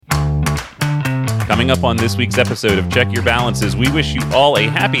Coming up on this week's episode of Check Your Balances, we wish you all a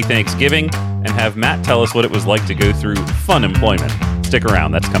happy Thanksgiving and have Matt tell us what it was like to go through fun employment. Stick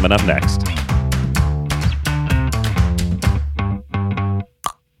around, that's coming up next.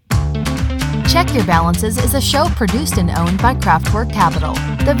 Check Your Balances is a show produced and owned by Craftwork Capital.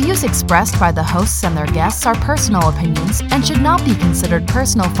 The views expressed by the hosts and their guests are personal opinions and should not be considered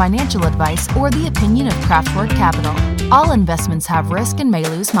personal financial advice or the opinion of Craftwork Capital. All investments have risk and may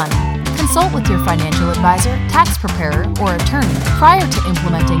lose money. Consult with your financial advisor, tax preparer, or attorney prior to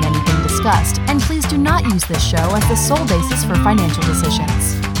implementing anything discussed, and please do not use this show as the sole basis for financial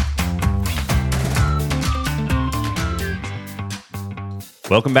decisions.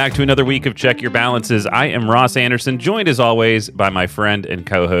 Welcome back to another week of Check Your Balances. I am Ross Anderson, joined as always by my friend and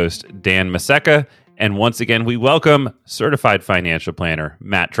co-host Dan Maseka. And once again, we welcome certified financial planner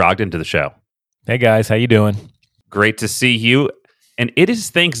Matt Trogdon to the show. Hey guys, how you doing? Great to see you. And it is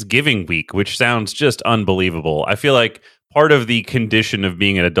Thanksgiving week, which sounds just unbelievable. I feel like part of the condition of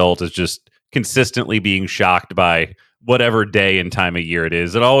being an adult is just consistently being shocked by whatever day and time of year it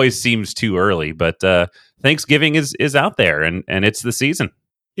is. It always seems too early, but Thanksgiving is out there and it's the season.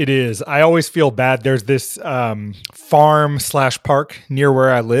 It is. I always feel bad. There's this farm/park near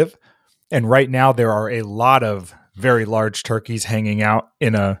where I live. And right now there are a lot of very large turkeys hanging out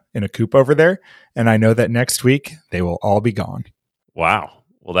in a coop over there. And I know that next week they will all be gone. Wow.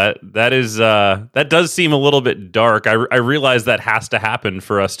 Well, that does seem a little bit dark. I realize that has to happen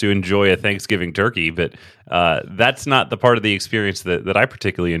for us to enjoy a Thanksgiving turkey, but that's not the part of the experience that I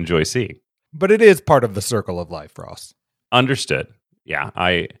particularly enjoy seeing. But it is part of the circle of life, Ross. Understood. Yeah,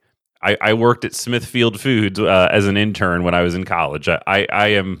 I worked at Smithfield Foods as an intern when I was in college. I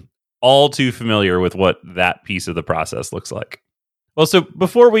am all too familiar with what that piece of the process looks like. Well, so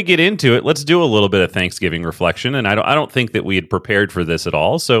before we get into it, let's do a little bit of Thanksgiving reflection. And I don't think that we had prepared for this at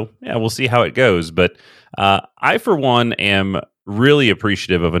all. So yeah, we'll see how it goes. But I, for one, am really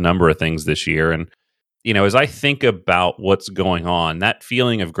appreciative of a number of things this year. And you know, as I think about what's going on, that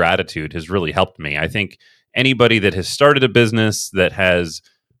feeling of gratitude has really helped me. I think anybody that has started a business, that has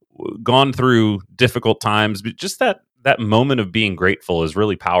gone through difficult times, but just that moment of being grateful is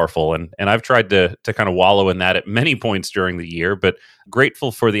really powerful. And I've tried to kind of wallow in that at many points during the year, but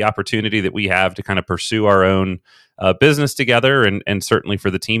grateful for the opportunity that we have to kind of pursue our own business together and certainly for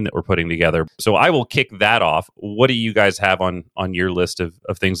the team that we're putting together. So I will kick that off. What do you guys have on your list of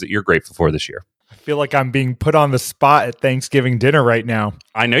things that you're grateful for this year? I feel like I'm being put on the spot at Thanksgiving dinner right now.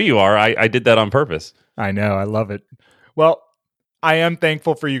 I know you are. I did that on purpose. I know. I love it. Well, I am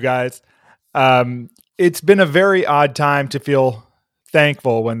thankful for you guys. It's been a very odd time to feel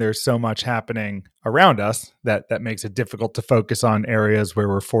thankful when there's so much happening around us that makes it difficult to focus on areas where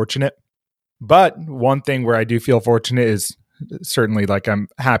we're fortunate. But one thing where I do feel fortunate is certainly like I'm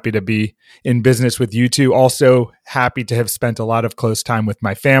happy to be in business with you two. Also happy to have spent a lot of close time with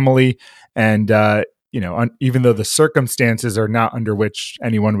my family. And, even though the circumstances are not under which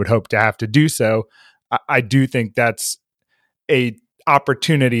anyone would hope to have to do so, I do think that's a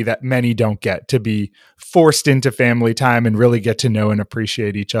opportunity that many don't get, to be forced into family time and really get to know and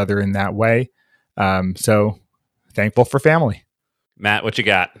appreciate each other in that way. So thankful for family. Matt, what you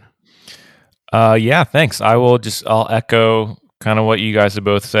got? Yeah, thanks. I'll echo kind of what you guys have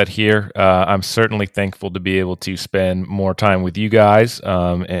both said here. I'm certainly thankful to be able to spend more time with you guys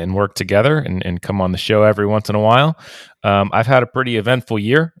and work together and come on the show every once in a while. I've had a pretty eventful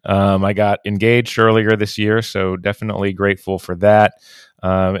year. I got engaged earlier this year, so definitely grateful for that.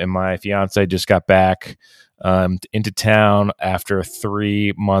 And my fiance just got back into town after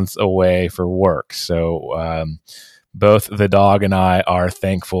 3 months away for work. So both the dog and I are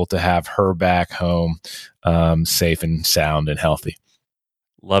thankful to have her back home, safe and sound and healthy.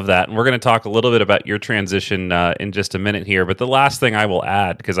 Love that. And we're going to talk a little bit about your transition in just a minute here. But the last thing I will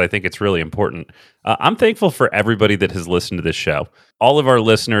add, because I think it's really important, I'm thankful for everybody that has listened to this show. All of our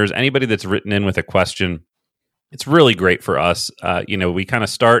listeners, anybody that's written in with a question, it's really great for us. We kind of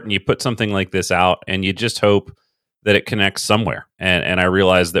start and you put something like this out and you just hope that it connects somewhere. And I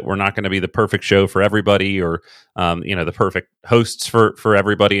realize that we're not going to be the perfect show for everybody or, the perfect hosts for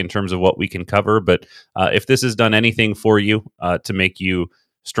everybody in terms of what we can cover. But if this has done anything for you to make you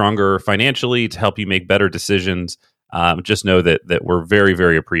stronger financially, to help you make better decisions, just know that we're very,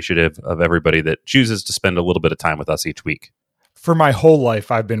 very appreciative of everybody that chooses to spend a little bit of time with us each week. For my whole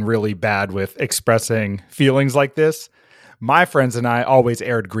life, I've been really bad with expressing feelings like this. My friends and I always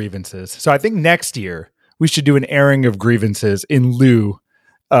aired grievances. So I think next year, we should do an airing of grievances in lieu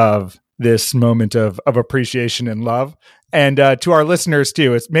of this moment of appreciation and love. And to our listeners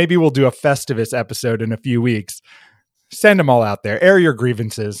too, maybe we'll do a Festivus episode in a few weeks. Send them all out there. Air your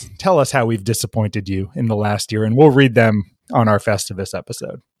grievances. Tell us how we've disappointed you in the last year, and we'll read them on our Festivus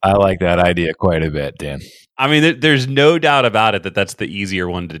episode. I like that idea quite a bit, Dan. I mean, there's no doubt about it that that's the easier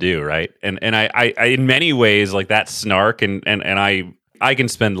one to do, right? And I in many ways, like that snark, and I can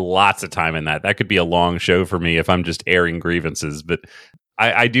spend lots of time in that. That could be a long show for me if I'm just airing grievances, but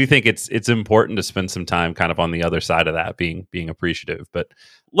I do think it's important to spend some time kind of on the other side of that, being appreciative. But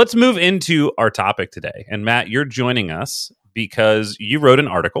let's move into our topic today. And Matt, you're joining us because you wrote an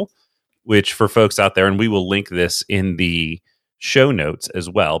article, which for folks out there, and we will link this in the show notes as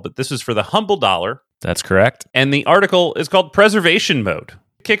well, but this is for the Humble Dollar. That's correct. And the article is called Preservation Mode.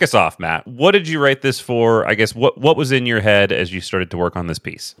 Kick us off, Matt. What did you write this for? I guess what was in your head as you started to work on this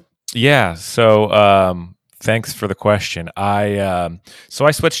piece? Yeah. So thanks for the question. I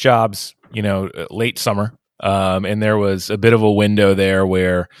switched jobs, late summer, and there was a bit of a window there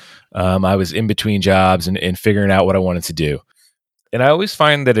where I was in between jobs and figuring out what I wanted to do. And I always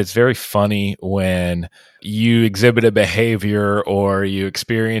find that it's very funny when you exhibit a behavior or you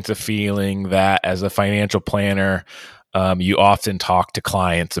experience a feeling that as a financial planner, you often talk to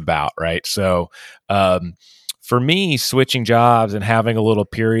clients about, right? So for me, switching jobs and having a little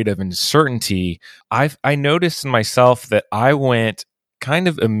period of uncertainty, I noticed in myself that I went kind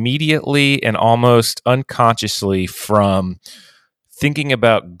of immediately and almost unconsciously from thinking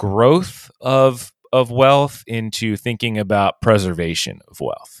about growth of wealth into thinking about preservation of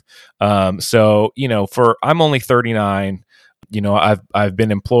wealth. So I'm only 39. I've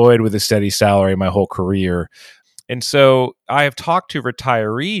been employed with a steady salary my whole career. And so I have talked to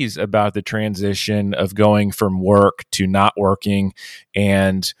retirees about the transition of going from work to not working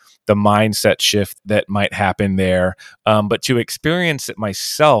and the mindset shift that might happen there. But to experience it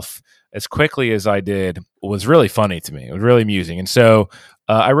myself as quickly as I did was really funny to me. It was really amusing. And so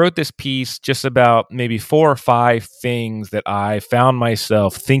I wrote this piece just about maybe 4 or 5 things that I found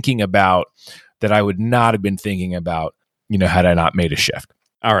myself thinking about that I would not have been thinking about, had I not made a shift.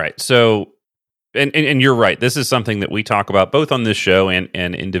 All right. So, and you're right. This is something that we talk about both on this show and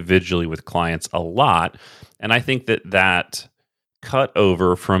individually with clients a lot. And I think that cut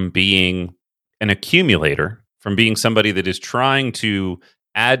over from being an accumulator, from being somebody that is trying to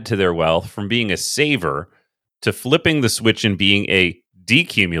add to their wealth, from being a saver to flipping the switch and being a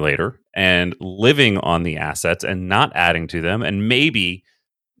decumulator and living on the assets and not adding to them, and maybe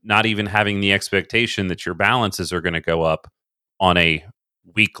not even having the expectation that your balances are going to go up on a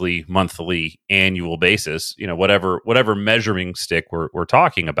weekly, monthly, annual basis, whatever measuring stick we're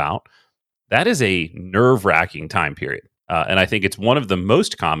talking about. That is a nerve-wracking time period. And I think it's one of the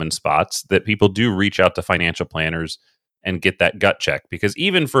most common spots that people do reach out to financial planners and get that gut check. Because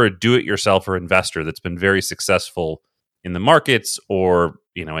even for a do-it-yourself or investor that's been very successful in the markets or,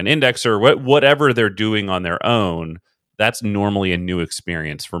 an index or whatever they're doing on their own, that's normally a new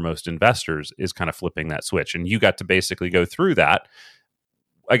experience for most investors, is kind of flipping that switch. And you got to basically go through that.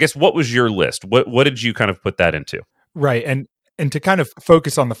 I guess, what was your list? What did you kind of put that into? Right. And to kind of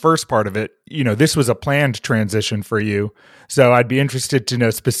focus on the first part of it, this was a planned transition for you. So I'd be interested to know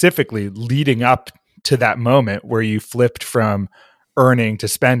specifically leading up to that moment where you flipped from earning to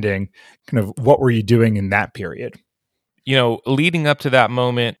spending, kind of what were you doing in that period? Leading up to that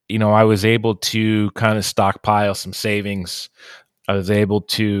moment, I was able to kind of stockpile some savings. I was able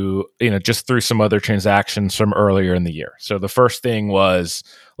to, just through some other transactions from earlier in the year. So the first thing was,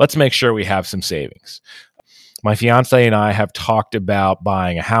 let's make sure we have some savings. My fiance and I have talked about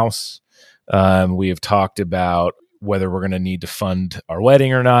buying a house. We have talked about whether we're going to need to fund our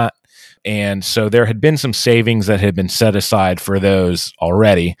wedding or not. And so there had been some savings that had been set aside for those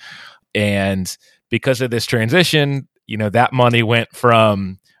already. And because of this transition, that money went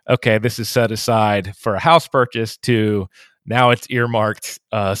from, okay, this is set aside for a house purchase to now it's earmarked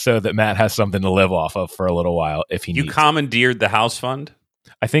so that Matt has something to live off of for a little while if he needs. You commandeered the house fund?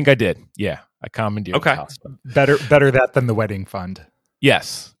 I think I did. Yeah, I commandeered the house fund. Better that than the wedding fund.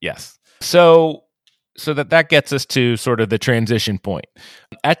 Yes. So that gets us to sort of the transition point.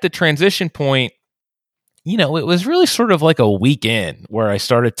 At the transition point, it was really sort of like a weekend where I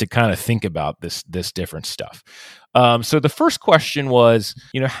started to kind of think about this different stuff. So the first question was,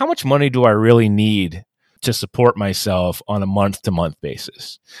 how much money do I really need to support myself on a month-to-month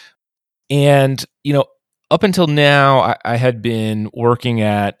basis? And, up until now, I had been working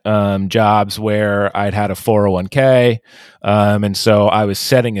at jobs where I'd had a 401k. And so I was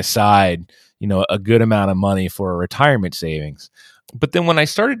setting aside, a good amount of money for retirement savings. But then when I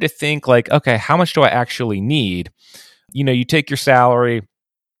started to think like, okay, how much do I actually need? You take your salary,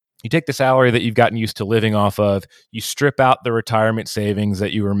 you take the salary that you've gotten used to living off of, you strip out the retirement savings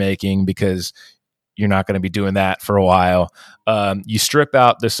that you were making because you're not going to be doing that for a while. You strip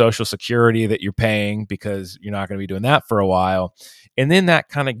out the Social Security that you're paying because you're not going to be doing that for a while. And then that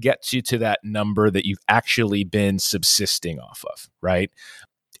kind of gets you to that number that you've actually been subsisting off of, right?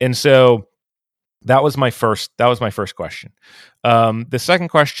 And so that was my first question. The second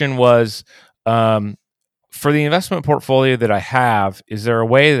question was, for the investment portfolio that I have, is there a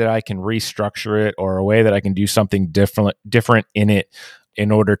way that I can restructure it or a way that I can do something different in it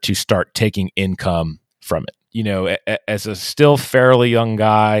in order to start taking income from it? You know, as a still fairly young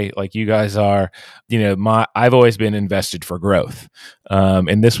guy like you guys are, you know, I've always been invested for growth.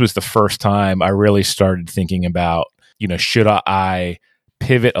 And this was the first time I really started thinking about, you know, should I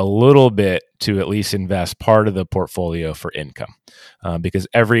pivot a little bit to at least invest part of the portfolio for income, because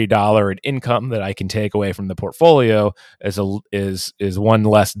every dollar in income that I can take away from the portfolio is one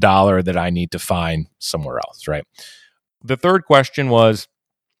less dollar that I need to find somewhere else, right? The third question was,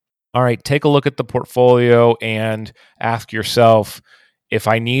 all right, take a look at the portfolio and ask yourself, if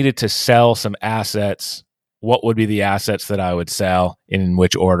I needed to sell some assets, what would be the assets that I would sell, and in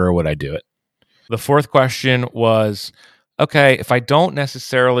which order would I do it? The fourth question was, okay, if I don't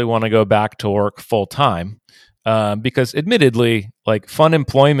necessarily want to go back to work full time, because admittedly, like, fun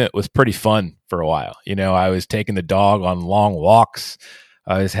employment was pretty fun for a while. You know, I was taking the dog on long walks.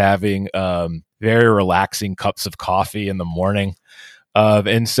 I was having very relaxing cups of coffee in the morning.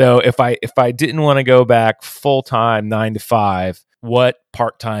 And so if I didn't want to go back full time 9 to 5, what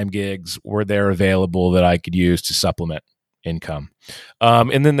part-time gigs were there available that I could use to supplement income?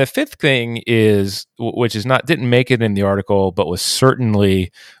 And then the fifth thing is, which is didn't make it in the article, but was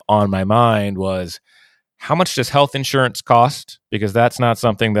certainly on my mind, was how much does health insurance cost? Because that's not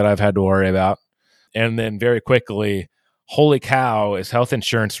something that I've had to worry about. And then very quickly, holy cow, is health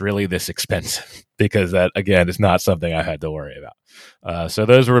insurance really this expensive? Because that, again, is not something I had to worry about. So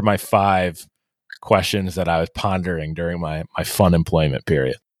those were my 5 questions that I was pondering during my fun employment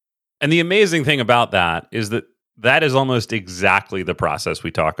period. And the amazing thing about that is that is almost exactly the process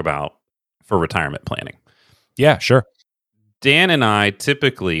we talk about for retirement planning. Yeah, sure. Dan and I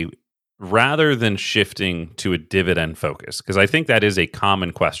typically, rather than shifting to a dividend focus, because I think that is a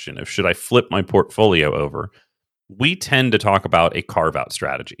common question of should I flip my portfolio over, we tend to talk about a carve-out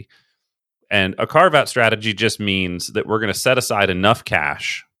strategy. And a carve-out strategy just means that we're going to set aside enough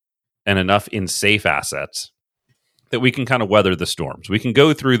cash and enough in safe assets that we can kind of weather the storms. We can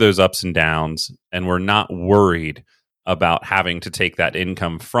go through those ups and downs, and we're not worried about having to take that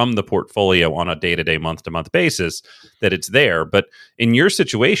income from the portfolio on a day-to-day, month-to-month basis, that it's there. But in your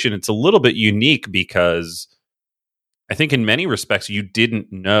situation, it's a little bit unique because I think in many respects, you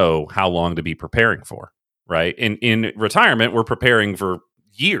didn't know how long to be preparing for, right? In retirement, we're preparing for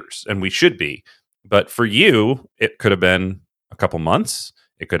years, and we should be. But for you, it could have been a couple months.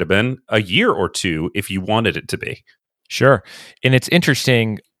 It could have been a year or two if you wanted it to be. Sure. And it's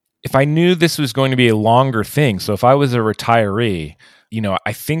interesting, if I knew this was going to be a longer thing, so if I was a retiree, you know,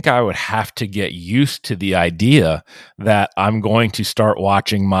 I think I would have to get used to the idea that I'm going to start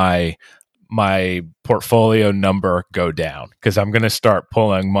watching my portfolio number go down, because I'm going to start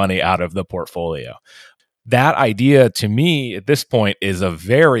pulling money out of the portfolio. That idea, to me, at this point, is a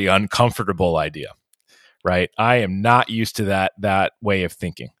very uncomfortable idea, right? I am not used to that way of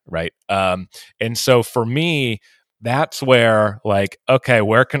thinking, right? And so for me, that's where, like, okay,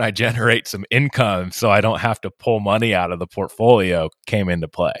 where can I generate some income so I don't have to pull money out of the portfolio came into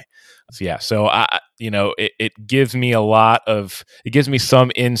play. So yeah, so it gives me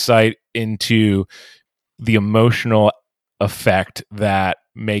some insight into the emotional effect that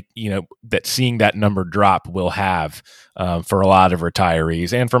that seeing that number drop will have for a lot of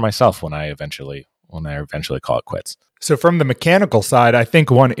retirees, and for myself when I eventually call it quits. So from the mechanical side, I think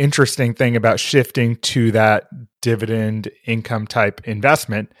one interesting thing about shifting to that dividend income type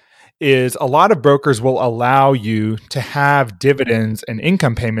investment is a lot of brokers will allow you to have dividends and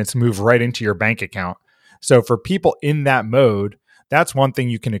income payments move right into your bank account. So for people in that mode, that's one thing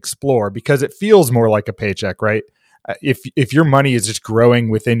you can explore, because it feels more like a paycheck, right? If your money is just growing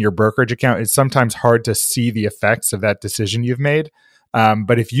within your brokerage account, it's sometimes hard to see the effects of that decision you've made.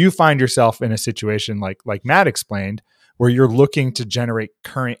 But if you find yourself in a situation like Matt explained, where you're looking to generate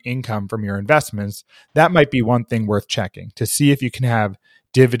current income from your investments, that might be one thing worth checking to see if you can have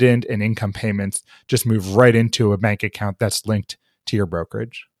dividend and income payments just move right into a bank account that's linked to your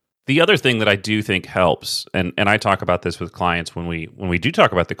brokerage. The other thing that I do think helps, and I talk about this with clients when we do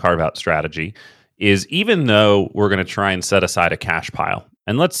talk about the carve-out strategy, is even though we're going to try and set aside a cash pile,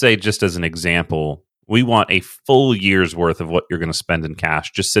 and let's say, just as an example, we want a full year's worth of what you're going to spend in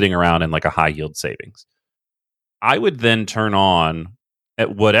cash just sitting around in like a high yield savings. I would then turn on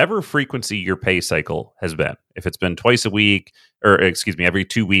at whatever frequency your pay cycle has been. If it's been twice a week, or excuse me, every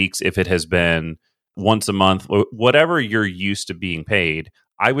 2 weeks, if it has been once a month, whatever you're used to being paid,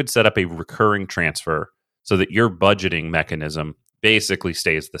 I would set up a recurring transfer so that your budgeting mechanism basically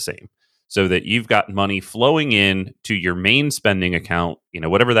stays the same. So that you've got money flowing in to your main spending account,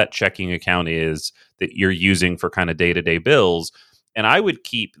 whatever that checking account is that you're using for kind of day-to-day bills. And I would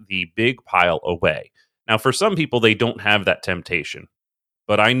keep the big pile away. Now, for some people, they don't have that temptation.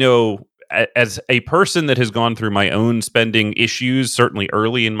 But I know as a person that has gone through my own spending issues, certainly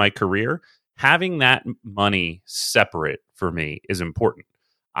early in my career, having that money separate for me is important.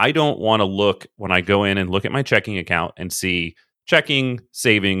 I don't want to look when I go in and look at my checking account and see checking,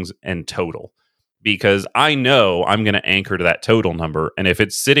 savings, and total, because I know I'm going to anchor to that total number. And if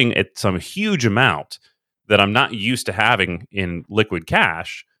it's sitting at some huge amount that I'm not used to having in liquid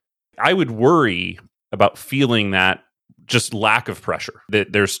cash, I would worry about feeling that just lack of pressure,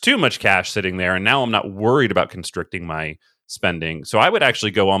 that there's too much cash sitting there. And now I'm not worried about constricting my spending. So I would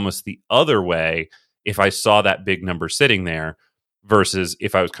actually go almost the other way if I saw that big number sitting there, versus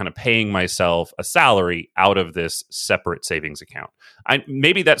if I was kind of paying myself a salary out of this separate savings account.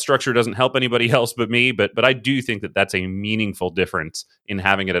 Maybe that structure doesn't help anybody else but me, but I do think that that's a meaningful difference in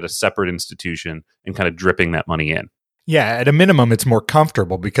having it at a separate institution and kind of dripping that money in. Yeah, at a minimum, it's more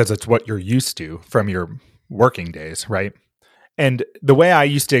comfortable because it's what you're used to from your working days, right? And the way I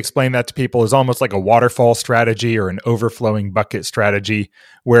used to explain that to people is almost like a waterfall strategy or an overflowing bucket strategy,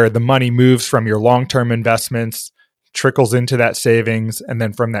 where the money moves from your long-term investments, trickles into that savings, and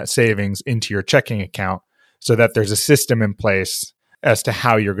then from that savings into your checking account, so that there's a system in place as to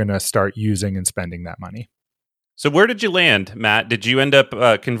how you're going to start using and spending that money. So where did you land, Matt? Did you end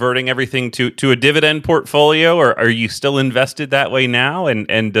up converting everything to a dividend portfolio, or are you still invested that way now?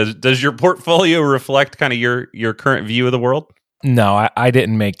 And does your portfolio reflect kind of your current view of the world? No, I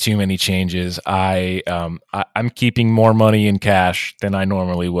didn't make too many changes. I'm keeping more money in cash than I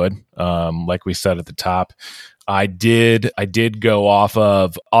normally would. Like we said at the top, I did go off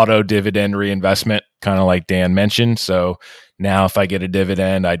of auto dividend reinvestment, kind of like Dan mentioned. So now if I get a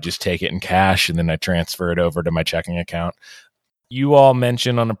dividend, I just take it in cash and then I transfer it over to my checking account. You all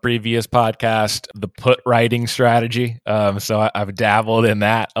mentioned on a previous podcast the put writing strategy. So I've dabbled in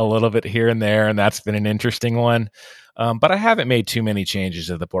that a little bit here and there, and that's been an interesting one. But I haven't made too many changes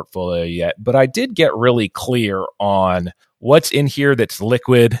to the portfolio yet. But I did get really clear on what's in here that's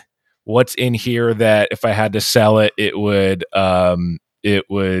liquid, what's in here that if I had to sell it, it would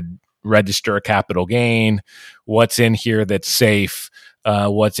register a capital gain, what's in here that's safe,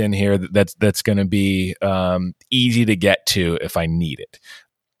 what's in here that's going to be easy to get to if I need it.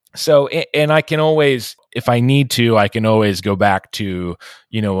 So, and I can always, if I need to, I can always go back to,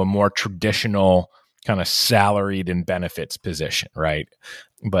 a more traditional kind of salaried and benefits position, right?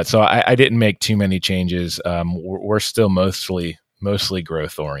 But so I didn't make too many changes. We're still mostly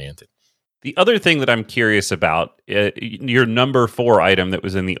growth oriented. The other thing that I'm curious about, your number 4 item that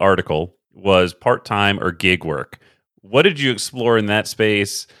was in the article was part-time or gig work. What did you explore in that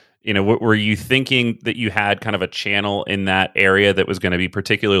space? Were you thinking that you had kind of a channel in that area that was going to be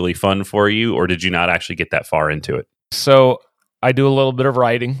particularly fun for you, or did you not actually get that far into it? So I do a little bit of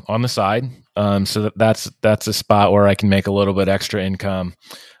writing on the side. So that's a spot where I can make a little bit extra income.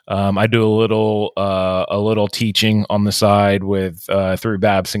 I do a little teaching on the side with through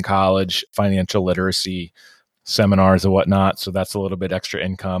Babson College, financial literacy seminars and whatnot. So that's a little bit extra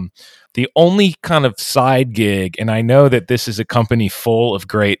income. The only kind of side gig, and I know that this is a company full of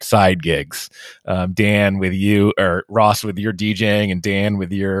great side gigs, Dan with you, or Ross with your DJing, and Dan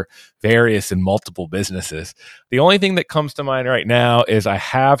with your various and multiple businesses. The only thing that comes to mind right now is I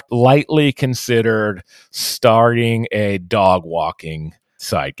have lightly considered starting a dog walking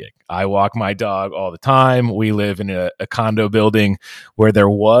side gig. I walk my dog all the time. We live in a condo building where there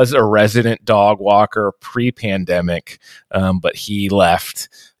was a resident dog walker pre-pandemic, but he left.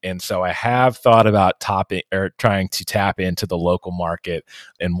 And so I have thought about trying to tap into the local market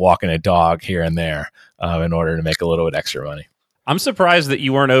and walking a dog here and there in order to make a little bit extra money. I'm surprised that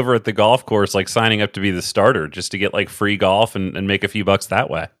you weren't over at the golf course, like signing up to be the starter just to get like free golf and make a few bucks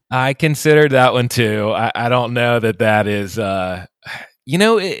that way. I considered that one too. I don't know that is...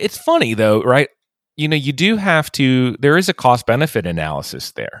 it's funny though, right? You do have to, there is a cost benefit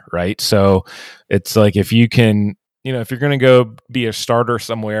analysis there, right? So it's like if you can, if you're going to go be a starter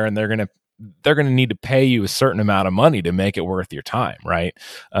somewhere and they're going to need to pay you a certain amount of money to make it worth your time, right?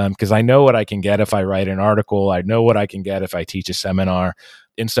 Because I know what I can get if I write an article. I know what I can get if I teach a seminar.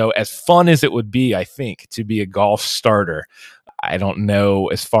 And so as fun as it would be, I think, to be a golf starter, I don't know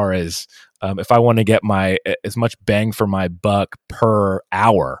as far as if I want to get as much bang for my buck per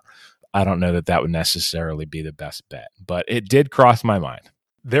hour, I don't know that would necessarily be the best bet, but it did cross my mind.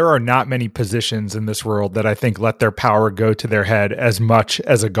 There are not many positions in this world that I think let their power go to their head as much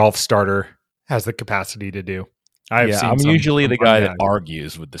as a golf starter has the capacity to do. I'm usually the guy that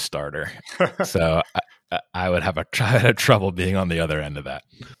argues with the starter. So I would have trouble being on the other end of that.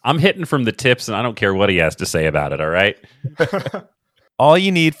 I'm hitting from the tips, and I don't care what he has to say about it, all right? All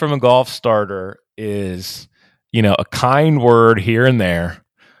you need from a golf starter is, a kind word here and there,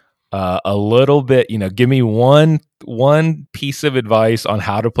 a little bit, give me one piece of advice on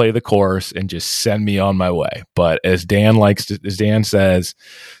how to play the course and just send me on my way. But as Dan says,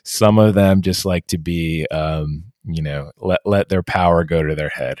 some of them just like to be, let their power go to their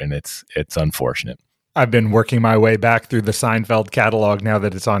head, and it's unfortunate. I've been working my way back through the Seinfeld catalog now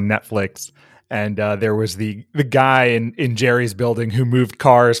that it's on Netflix. And there was the guy in Jerry's building who moved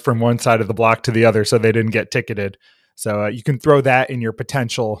cars from one side of the block to the other so they didn't get ticketed. So you can throw that in your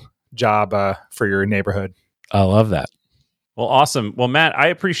potential job for your neighborhood. I love that. Well, awesome. Well, Matt, I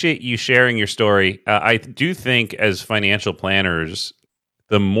appreciate you sharing your story. I do think as financial planners,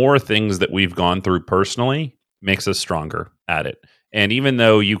 the more things that we've gone through personally makes us stronger at it. And even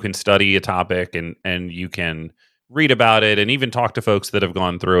though you can study a topic and you can read about it and even talk to folks that have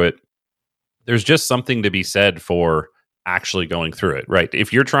gone through it, there's just something to be said for actually going through it, right?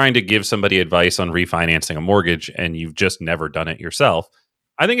 If you're trying to give somebody advice on refinancing a mortgage and you've just never done it yourself,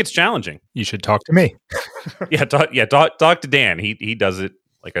 I think it's challenging. You should talk to me. Talk to Dan. He does it,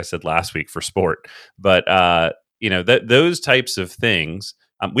 like I said last week, for sport. But those types of things.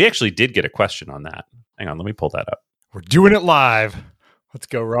 We actually did get a question on that. Hang on, let me pull that up. We're doing it live. Let's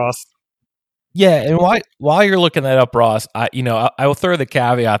go, Ross. Yeah, and while you're looking that up, Ross, I will throw the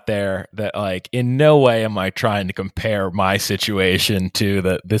caveat there that, like, in no way am I trying to compare my situation to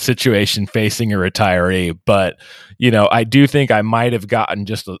the situation facing a retiree, but I do think I might have gotten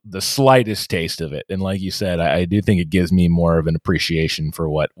just the slightest taste of it, and like you said, I do think it gives me more of an appreciation for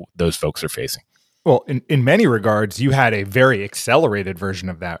what those folks are facing. Well, in many regards, you had a very accelerated version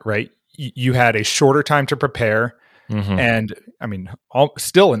of that, right? You had a shorter time to prepare. Mm-hmm. And I mean,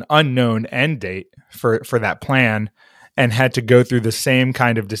 still an unknown end date for that plan, and had to go through the same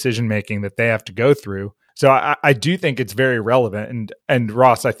kind of decision making that they have to go through. So I do think it's very relevant. And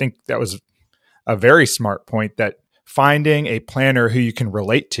Ross, I think that was a very smart point, that finding a planner who you can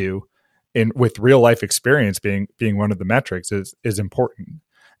relate to with real life experience being one of the metrics is important.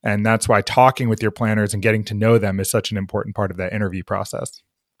 And that's why talking with your planners and getting to know them is such an important part of that interview process.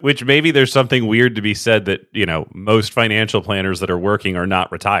 Which maybe there's something weird to be said that, most financial planners that are working are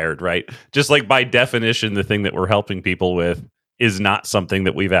not retired, right? Just like by definition, the thing that we're helping people with is not something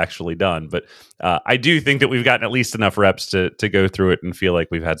that we've actually done. But I do think that we've gotten at least enough reps to go through it and feel like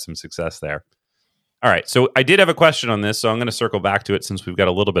we've had some success there. All right. So I did have a question on this, so I'm going to circle back to it since we've got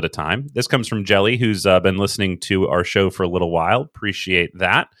a little bit of time. This comes from Jelly, who's been listening to our show for a little while. Appreciate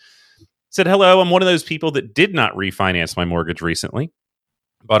that. Said, hello, I'm one of those people that did not refinance my mortgage recently.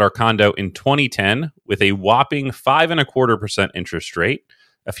 Bought our condo in 2010 with a whopping 5.25% interest rate.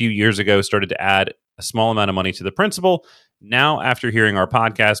 A few years ago, started to add a small amount of money to the principal. Now, after hearing our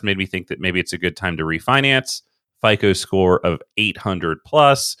podcast, made me think that maybe it's a good time to refinance. FICO score of 800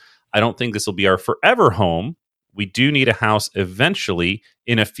 plus. I don't think this will be our forever home. We do need a house eventually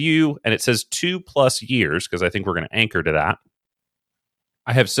in a few, and it says 2+ years, because I think we're going to anchor to that.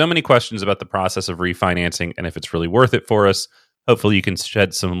 I have so many questions about the process of refinancing and if it's really worth it for us. Hopefully you can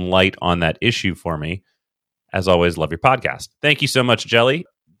shed some light on that issue for me. As always, love your podcast. Thank you so much, Jelly.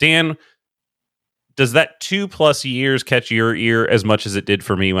 Dan, does that 2+ years catch your ear as much as it did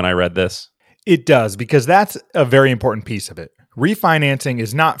for me when I read this? It does, because that's a very important piece of it. Refinancing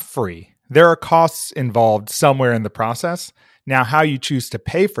is not free. There are costs involved somewhere in the process. Now, how you choose to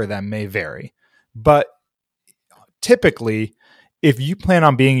pay for them may vary. But typically, if you plan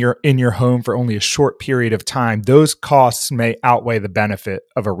on being in your home for only a short period of time, those costs may outweigh the benefit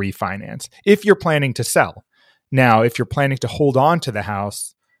of a refinance if you're planning to sell. Now, if you're planning to hold on to the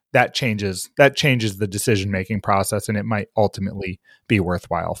house, that changes the decision-making process, and it might ultimately be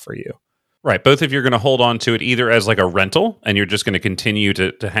worthwhile for you. Right. Both if you're going to hold on to it either as like a rental and you're just going to continue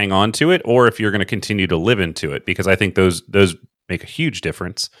to hang on to it, or if you're going to continue to live into it, because I think those make a huge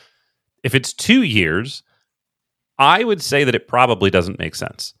difference. If it's 2 years, I would say that it probably doesn't make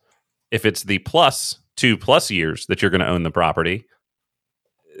sense. If it's the 2+ years that you're going to own the property,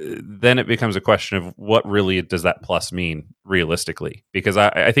 then it becomes a question of what really does that plus mean realistically? Because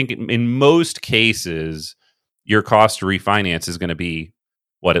I think in most cases, your cost to refinance is going to be,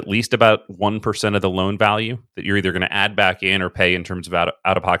 at least about 1% of the loan value that you're either going to add back in or pay in terms of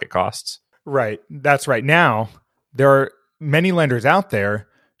out-of-pocket costs. Right. That's right. Now, there are many lenders out there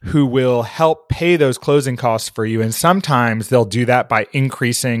who will help pay those closing costs for you. And sometimes they'll do that by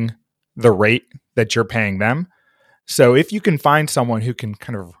increasing the rate that you're paying them. So if you can find someone who can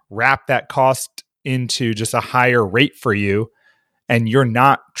kind of wrap that cost into just a higher rate for you, and you're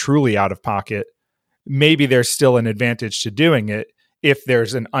not truly out of pocket, maybe there's still an advantage to doing it if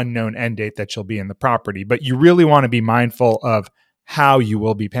there's an unknown end date that you'll be in the property. But you really want to be mindful of how you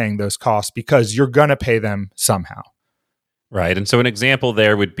will be paying those costs because you're going to pay them somehow. Right. And so an example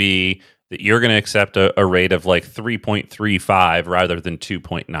there would be that you're going to accept a rate of like 3.35 rather than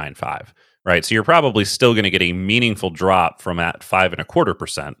 2.95. Right. So you're probably still going to get a meaningful drop from at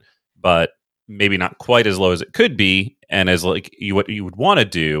 5.25%, but maybe not quite as low as it could be. And as like what you would want to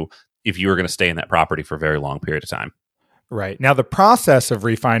do if you were going to stay in that property for a very long period of time. Right. Now, the process of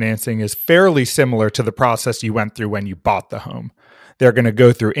refinancing is fairly similar to the process you went through when you bought the home. They're going to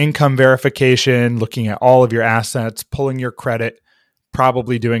go through income verification, looking at all of your assets, pulling your credit,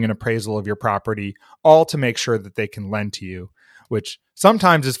 probably doing an appraisal of your property, all to make sure that they can lend to you, which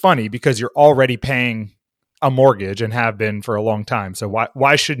sometimes is funny because you're already paying a mortgage and have been for a long time. So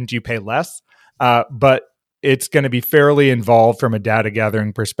why shouldn't you pay less? But it's going to be fairly involved from a data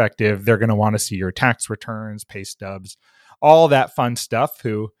gathering perspective. They're going to want to see your tax returns, pay stubs, all that fun stuff.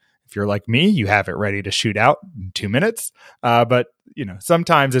 If you're like me, you have it ready to shoot out in 2 minutes. But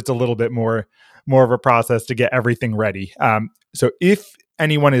sometimes it's a little bit more of a process to get everything ready. So if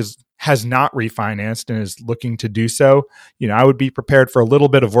anyone has not refinanced and is looking to do so, I would be prepared for a little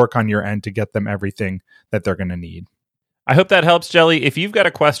bit of work on your end to get them everything that they're going to need. I hope that helps, Jelly. If you've got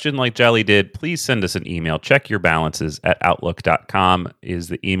a question like Jelly did, please send us an email. checkyourbalances@outlook.com is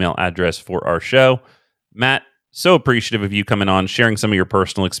the email address for our show. Matt, so appreciative of you coming on, sharing some of your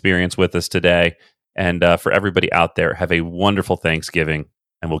personal experience with us today. And for everybody out there, have a wonderful Thanksgiving,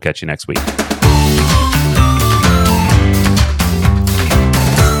 and we'll catch you next week.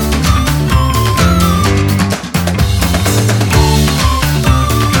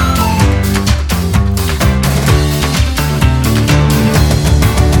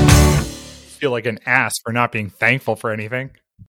 Feel like an ass for not being thankful for anything.